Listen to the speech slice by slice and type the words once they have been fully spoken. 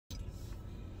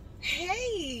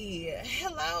Hey,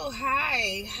 hello,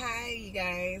 hi, you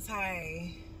guys,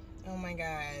 hi. Oh my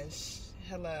gosh,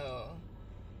 hello.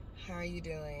 How are you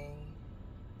doing?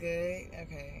 Good?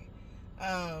 Okay.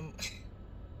 Um,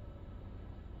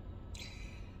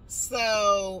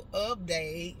 so,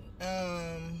 update.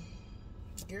 Girl,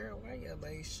 why your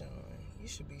legs showing? You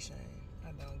should be shamed.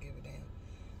 I don't give a damn.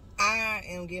 I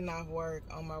am getting off work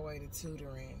on my way to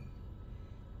tutoring.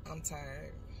 I'm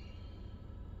tired.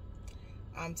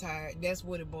 That's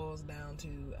what it boils down to.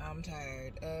 I'm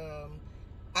tired.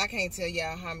 I can't tell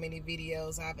y'all how many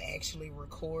videos I've actually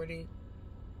recorded,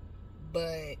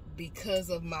 but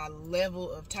because of my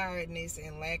level of tiredness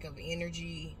and lack of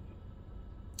energy,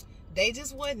 they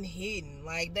just wasn't hitting.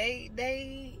 Like they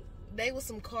was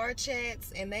some car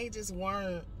chats and they just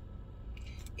weren't.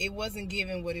 It wasn't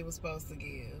giving what it was supposed to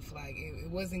give. Like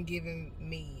it wasn't giving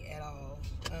me at all.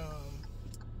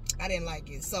 I didn't like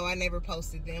it, so I never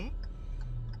posted them.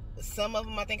 Some of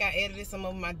them I think I edited, some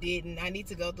of them I didn't. I need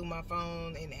to go through my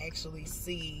phone and actually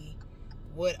see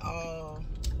what all.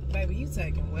 Baby, you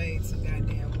taking way too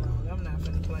goddamn long. I'm not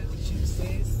finna play with you,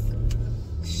 sis.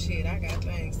 Shit, I got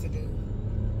things to do.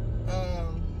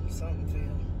 Something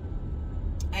feel.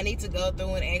 I need to go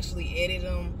through and actually edit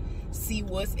them, see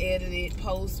what's edited,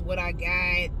 post what I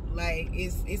got. Like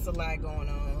it's a lot going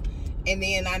on. And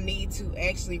then I need to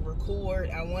actually record.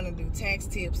 I want to do tax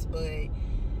tips, but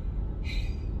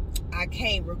I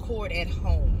can't record at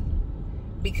home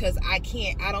because I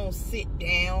don't sit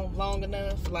down long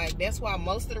enough. Like, that's why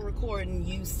most of the recording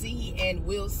you see and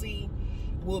will see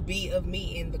will be of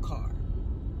me in the car.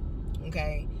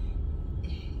 Okay?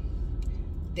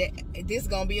 This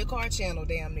gonna be a car channel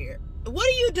damn near. What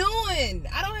are you doing?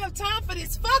 I don't have time for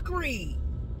this fuckery.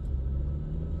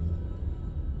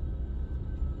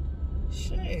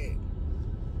 Shit.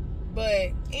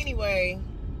 But anyway,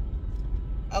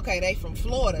 okay, they from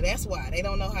Florida. That's why they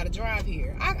don't know how to drive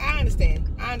here. I understand.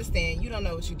 I understand. You don't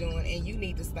know what you're doing, and you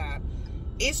need to stop.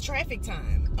 It's traffic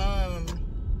time.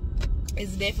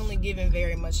 It's definitely giving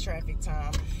very much traffic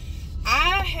time.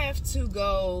 I have to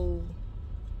go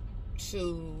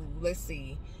to, let's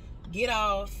see, get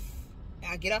off.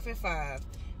 I get off at 5.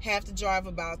 Have to drive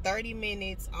about 30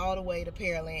 minutes all the way to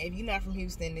Pearland. If you're not from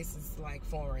Houston, this is like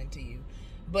foreign to you.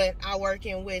 But I work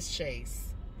in West Chase.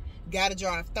 Got to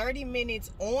drive 30 minutes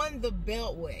on the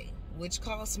Beltway, which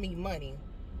costs me money,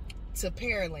 to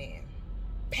Pearland.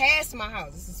 Past my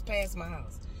house. This is past my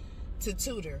house. To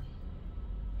tutor.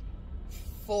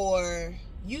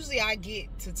 Usually I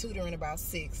get to tutor in about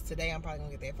 6. Today I'm probably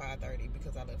going to get there at 5:30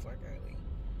 because I left work early.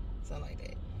 Something like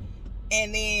that.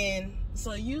 And then,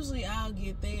 so usually I'll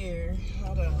get there.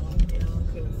 Hold on,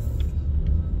 because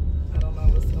I don't know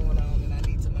what's going on and I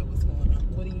need to know what's going on.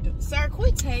 What do you do? Sir,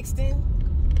 quit texting.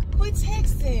 Quit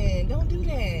texting. Don't do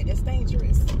that. That's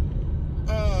dangerous.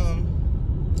 I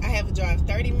have to drive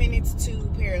 30 minutes to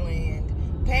Pearland,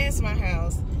 pass my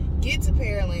house, get to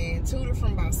Pearland, tutor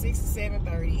from about 6 to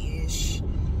 7:30-ish.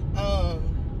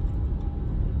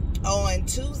 On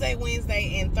Tuesday,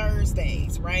 Wednesday, and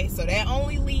Thursdays, right? So that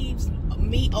only leaves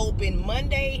me open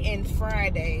Monday and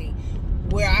Friday,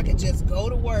 where I could just go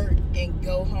to work and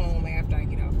go home after I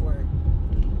get off work.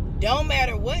 Don't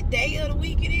matter what day of the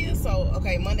week it is. So,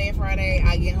 okay, Monday and Friday,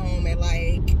 I get home at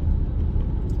like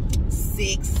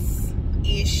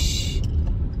 6-ish.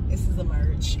 This is a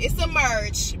merge. It's a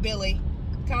merge, Billy.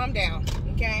 Calm down,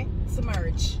 okay? It's a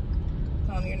merge.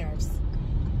 Calm your nerves.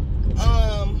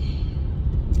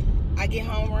 I get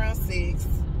home around 6.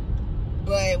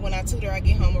 But when I tutor, I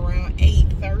get home around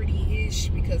 8:30-ish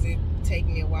because it takes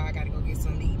me a while. I got to go get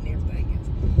something to eat and everything else.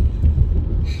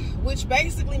 Which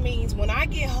basically means when I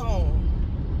get home,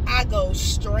 I go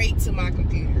straight to my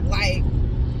computer. Like,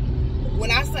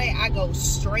 when I say I go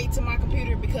straight to my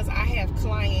computer, because I have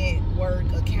client work,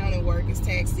 accounting work, it's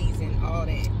tax season, all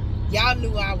that. Y'all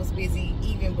knew I was busy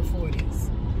even before this.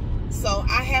 So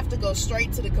I have to go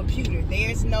straight to the computer.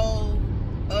 There's no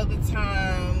other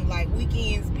time. Like,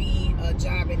 weekends be a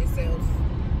job in itself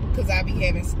because I be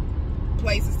having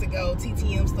places to go,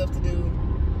 TTM stuff to do,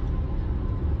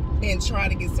 and try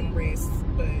to get some rest.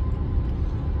 But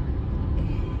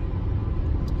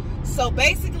so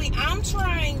basically I'm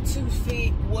trying to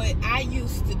fit what I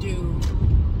used to do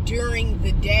during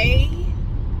the day,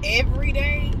 every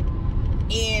day,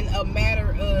 in a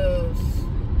matter of,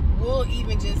 we'll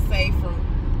even just say from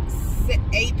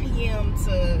 8 p.m.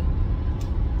 to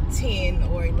 10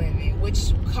 or 11,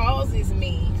 which causes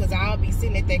me, because I'll be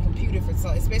sitting at that computer for, so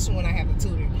especially when I have a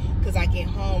tutor, because I get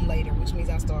home later, which means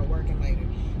I start working later.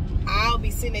 I'll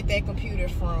be sitting at that computer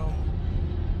from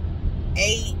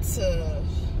 8 to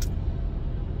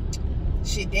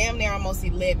shit, damn near almost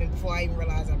 11 before I even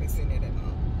realized I've been sitting there that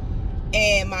long.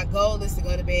 And my goal is to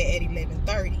go to bed at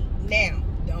 11:30. Now,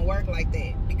 don't work like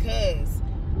that, because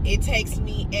it takes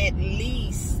me at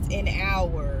least an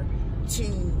hour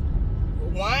to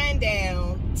wind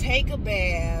down, take a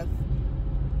bath,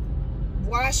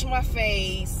 wash my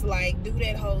face, like do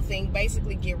that whole thing,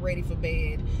 basically get ready for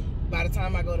bed. By the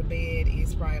time I go to bed,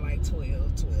 it's probably like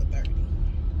 12:30.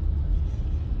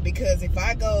 Because if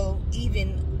I go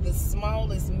even the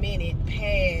smallest minute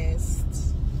past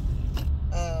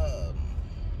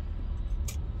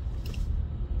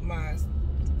my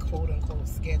quote-unquote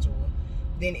schedule,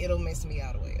 then it'll mess me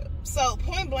all the way up. So,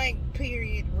 point blank,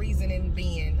 period, reasoning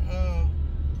being,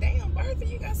 damn, Bertha,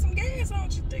 you got some gas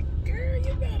on you. Think, girl,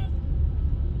 you better,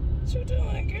 what you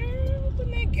doing, girl?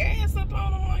 Putting that gas up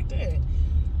on them like that.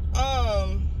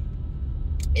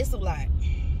 It's a lot.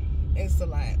 It's a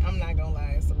lot. I'm not gonna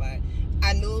lie, it's a lot.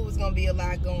 I knew it was gonna be a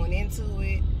lot going into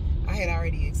it. I had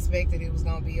already expected it was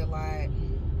gonna be a lot.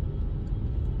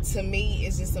 To me,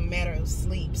 it's just a matter of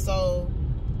sleep. So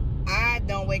I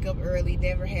don't wake up early,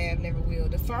 never have, never will.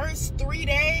 The first 3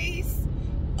 days,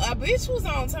 a bitch was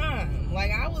on time. Like,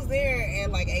 I was there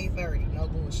at like 8:30, no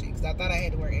bullshit. Because I thought I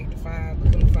had to work 8 to 5,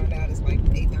 but couldn't find out it's like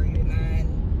 8:30 to 9,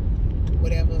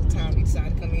 whatever time you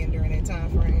decide to come in during that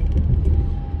time frame.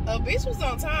 A bitch was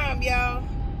on time, y'all.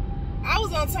 I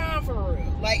was on time for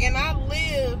real. Like, and I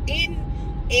live in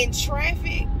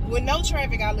traffic. With no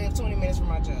traffic, I live 20 minutes from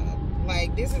my job.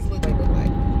 Like, this is legit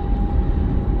like.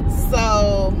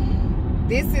 So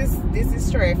this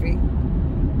is traffic.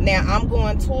 Now I'm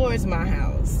going towards my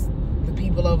house. The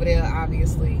people over there,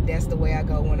 obviously, that's the way I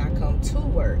go when I come to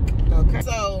work. Okay.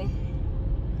 So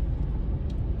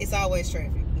it's always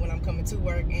traffic when I'm coming to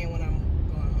work and when I'm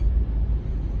going home.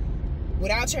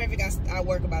 Without traffic, I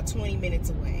work about 20 minutes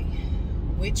away.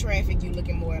 With traffic, you're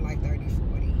looking more like 30,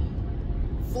 40.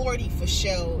 40 for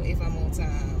sure if I'm on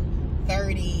time.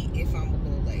 30 if I'm a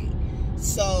little late.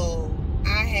 So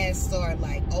I had started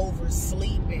like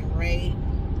oversleeping, right?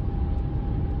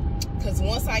 Because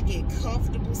once I get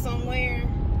comfortable somewhere,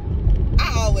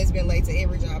 I always been late to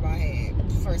every job I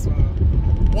had, first of all.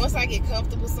 Once I get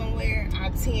comfortable somewhere, I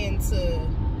tend to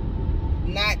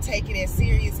not take it as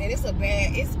serious. And it's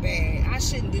bad. I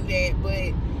shouldn't do that,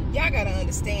 but y'all gotta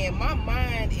understand, my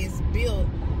mind is built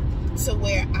to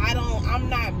where I'm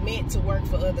not meant to work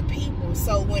for other people.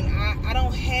 So when I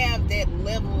don't have that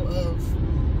level of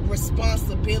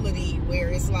responsibility where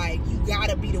it's like you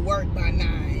gotta be to work by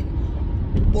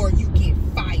 9 or you get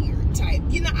fired type.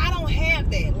 You know, I don't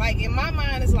have that. Like, in my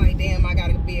mind, it's like, damn, I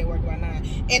gotta be at work by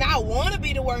 9. And I wanna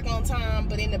be to work on time,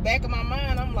 but in the back of my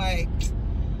mind, I'm like,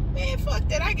 man, fuck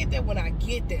that. I get there when I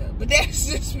get there. But that's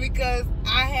just because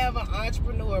I have an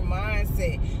entrepreneur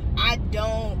mindset.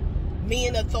 Me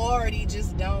and authority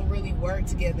just don't really work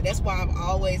together. That's why I've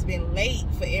always been late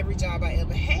for every job I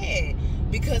ever had.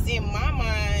 Because in my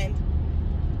mind,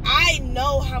 I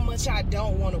know how much I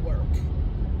don't want to work.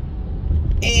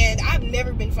 And I've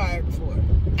never been fired before.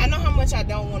 I know how much I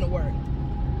don't want to work.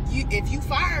 If you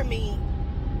fire me,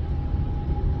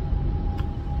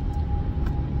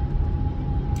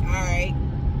 alright.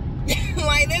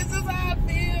 Like, this is how I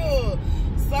feel.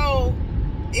 So,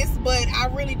 but I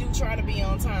really do try to be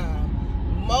on time.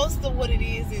 Most of what it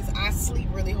is I sleep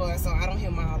really hard, so I don't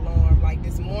hear my alarm. Like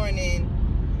this morning,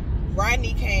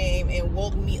 Rodney came and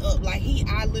woke me up. Like,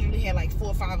 I literally had like 4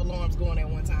 or 5 alarms going at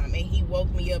one time, and he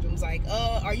woke me up and was like,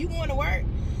 are you going to work?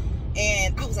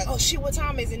 And I was like, oh shit, what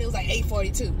time is it? And it was like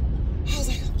 8:42. I was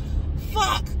like,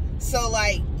 fuck. So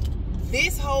like,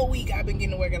 this whole week I've been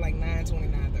getting to work at like 9:20,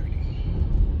 9:30.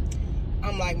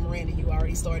 I'm like, Miranda, you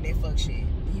already started that fuck shit.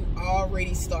 You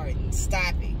already starting.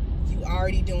 Stop it. You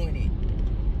already doing it.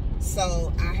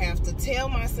 So I have to tell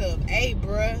myself, hey,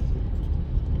 bruh,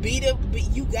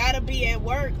 you gotta be at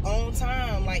work on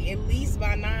time, like at least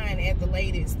by 9 at the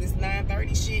latest. This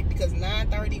 9:30 shit, because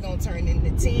 9:30 gonna turn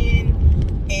into 10,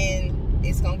 and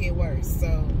it's gonna get worse.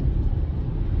 So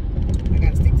I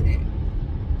gotta stick to that.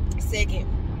 Second,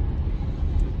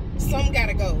 some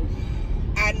gotta go.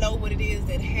 I know what it is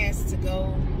that has to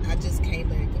go. I just can't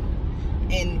let it go.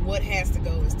 And what has to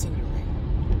go is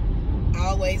tutoring. I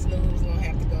always knew it was gonna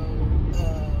have to go.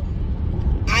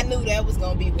 I knew that was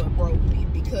gonna be what broke me,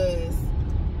 because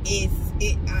I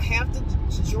have to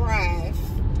drive.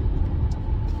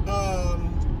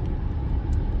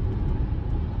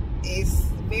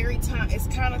 It's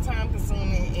kind of time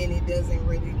consuming, and it doesn't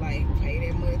really like pay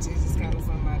that much. It's just kind of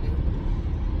something I do.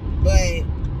 But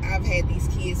I've had these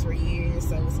kids for years,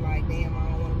 so it's like, damn, I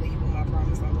don't want to leave them. I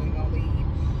promised I wasn't gonna leave.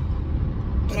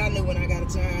 But I knew when I got a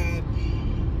job,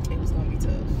 it was gonna be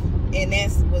tough. And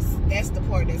that's the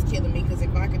part that's killing me, because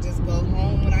if I could just go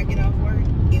home when I get off work,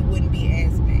 it wouldn't be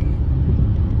as bad.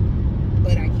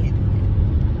 But I can't do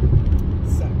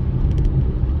that. So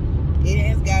it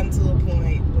has gotten to a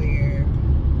point where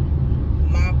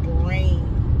my brain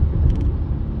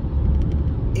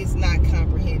is not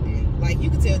comprehending. Like, you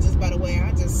can tell just by the way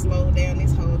I just slowed down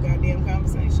this whole goddamn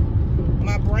conversation.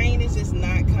 My brain is just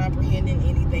not comprehending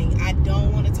anything. I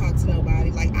don't want to talk to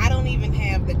nobody. Like, I don't even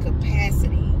have the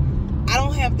capacity. I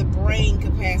don't have the brain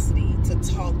capacity to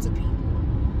talk to people.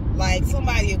 Like,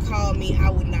 somebody will call me, I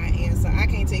would not answer. I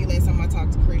can't tell you last time I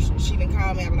talked to Christian. She didn't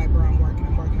call me, I'd be like, bro, I'm working.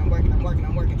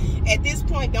 At this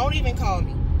point, don't even call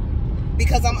me,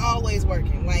 because I'm always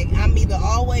working. Like, I'm either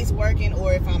always working,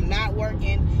 or if I'm not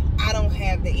working, I don't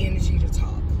have the energy to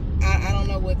talk. I don't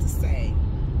know what to say.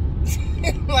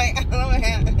 Like, I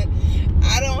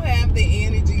don't have the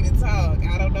energy to talk.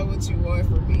 I don't know what you want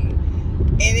from me.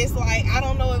 And it's like, I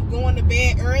don't know if going to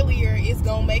bed earlier is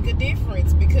gonna make a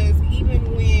difference, because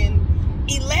even when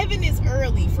 11 is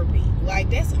early for me, like,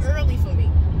 that's early for me.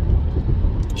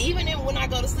 Even when I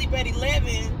go to sleep at 11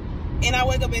 and I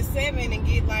wake up at 7 and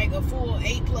get like a full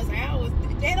 8+ hours,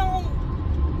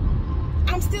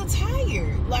 I'm still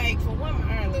tired. Like, for one,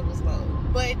 my iron level's low,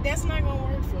 but that's not gonna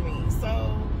work for me.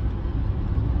 So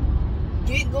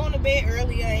going to bed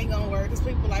earlier ain't gonna work, because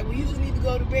people are like, well, you just need to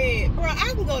go to bed. Bro,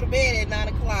 I can go to bed at 9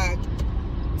 o'clock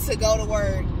to go to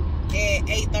work at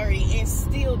 8:30 and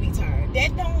still be tired.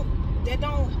 It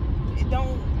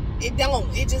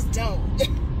just don't.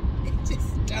 It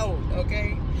just don't,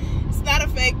 okay? It's not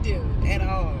effective at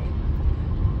all.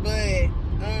 But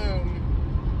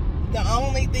the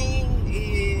only thing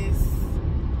is,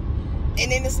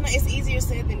 and then it's easier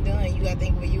said than done. You gotta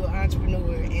think, when you're an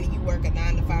entrepreneur and you work a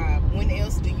 9 to 5, when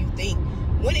else do you think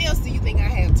I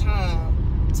have time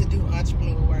to do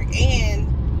entrepreneur work? And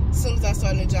as soon as I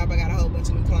start a new job, I got a whole bunch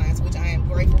of new clients, which I am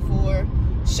grateful for.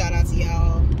 Shout out to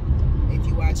y'all. If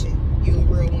you watching, you a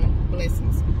real one.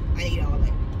 Blessings. I need all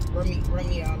that. Run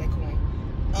me all that coin.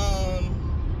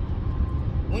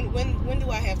 When do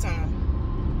I have time?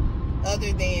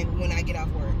 Other than when I get off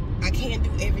work. I can't do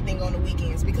everything on the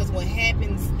weekends, because what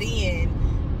happens then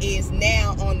is,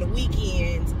 now on the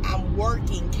weekends I'm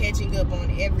working, catching up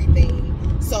on everything,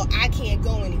 so I can't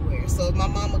go anywhere. So if my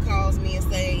mama calls me and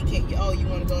say, you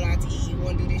want to go out to eat, you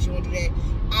want to do this, you want to do that,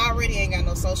 I already ain't got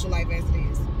no social life as it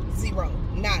is. Zero.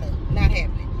 Nada. Not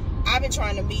happening. I've been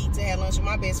trying to meet to have lunch with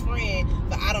my best friend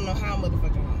for I don't know how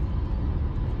motherfucking long.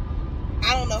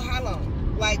 I don't know how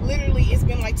long. Like, literally, it's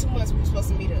been like 2 months we were supposed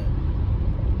to meet up.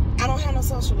 I don't have no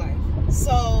social life.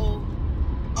 So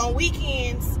on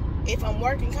weekends, if I'm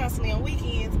working constantly on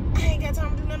weekends, I ain't got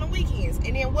time to do nothing on weekends.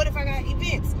 And then what if I got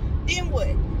events? Then what?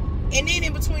 And then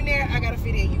in between there, I gotta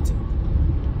fit in YouTube,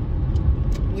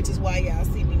 which is why y'all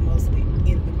see me mostly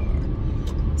in the car.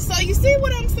 So you see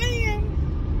what I'm saying?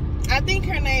 I think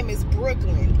her name is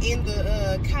Brooklyn. In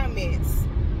the comments,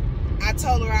 I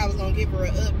told her I was gonna give her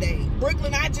an update.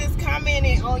 Brooklyn, I just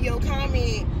commented on your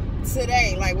comment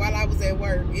today, like while I was at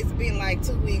work. It's been like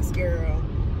 2 weeks, girl.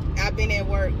 I've been at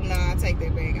work. Nah, I take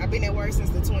that back. I've been at work since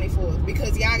the 24th,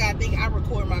 because y'all gotta think I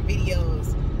record my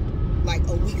videos like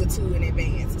a week or 2 in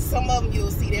advance. Some of them you'll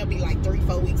see, they'll be like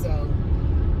 3-4 weeks old.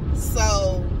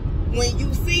 So when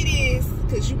you see this,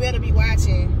 because you better be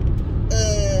watching,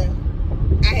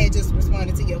 I had just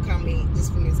responded to your comment just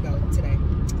a few minutes ago today.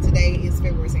 Today is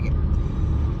February 2nd.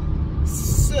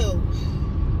 So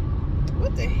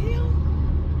what the hell?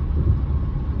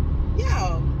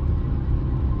 Y'all,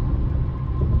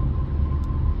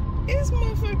 this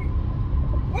motherfucker,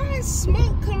 why is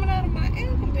smoke coming out of my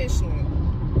air conditioner?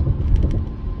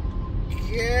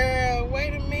 Girl,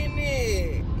 wait a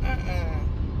minute.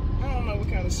 I don't know what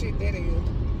kind of shit that is.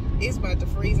 It's about to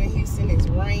freeze in Houston. It's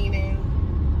raining.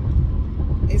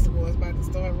 It's about to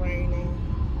start raining.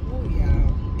 Ooh,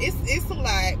 y'all. It's a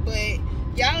lot, but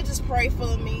y'all just pray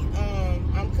for me.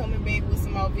 I'm coming back with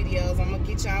some more videos. I'm gonna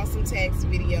get y'all some tax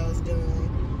videos done.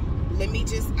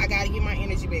 I gotta get my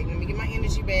energy back. Let me get my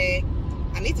energy back.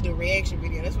 I need to do a reaction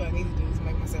video. That's what I need to do, is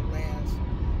make myself laugh.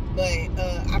 But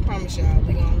I promise y'all,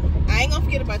 I ain't gonna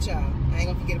forget about y'all.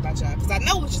 Because I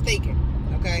know what you're thinking,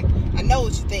 okay? I know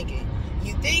what you're thinking.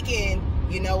 You thinking,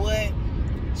 you know what?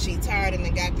 She tired and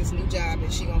then got this new job,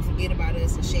 and she gonna forget about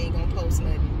us, and she ain't gonna post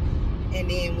nothing. And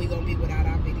then we gonna be without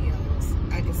our videos.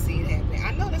 I can see it happening.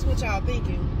 I know that's what y'all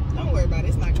thinking. Don't worry about it.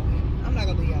 It's not gonna happen. I'm not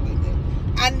gonna do y'all like that.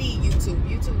 I need YouTube.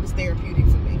 YouTube is therapeutic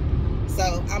for me.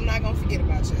 So I'm not gonna forget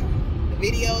about y'all. The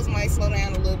videos might slow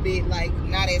down a little bit, like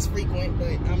not as frequent,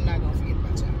 but I'm not gonna forget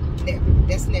about y'all. Never.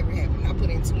 That's never happened. I put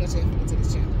in too much effort into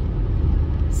this channel.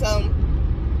 So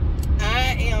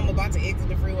I am about to exit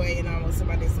the freeway and almost to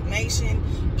my destination.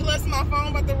 Plus my phone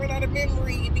about to run out of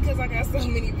memory because I got so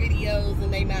many videos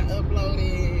and they not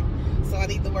uploaded. So I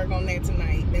need to work on that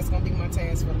tonight. That's gonna be my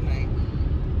task for tonight.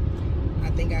 I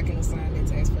think I can assign that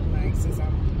task for tonight since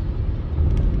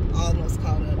I'm almost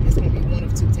caught up. It's gonna be one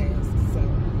of 2 tasks. So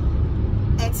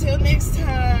until next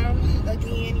time,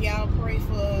 again, y'all pray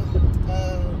for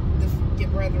your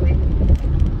brethren,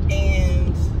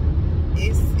 and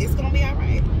it's gonna be all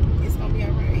right. It's gonna be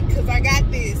all right, cause I got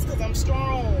this, cause I'm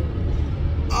strong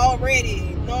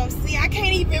already. No, see, I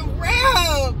can't even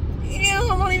rap.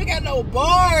 Damn, I don't even got no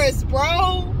bars,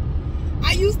 bro.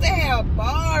 I used to have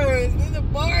bars, and the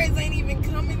bars ain't even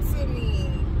coming to me.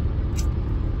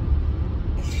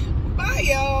 Bye,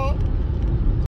 y'all.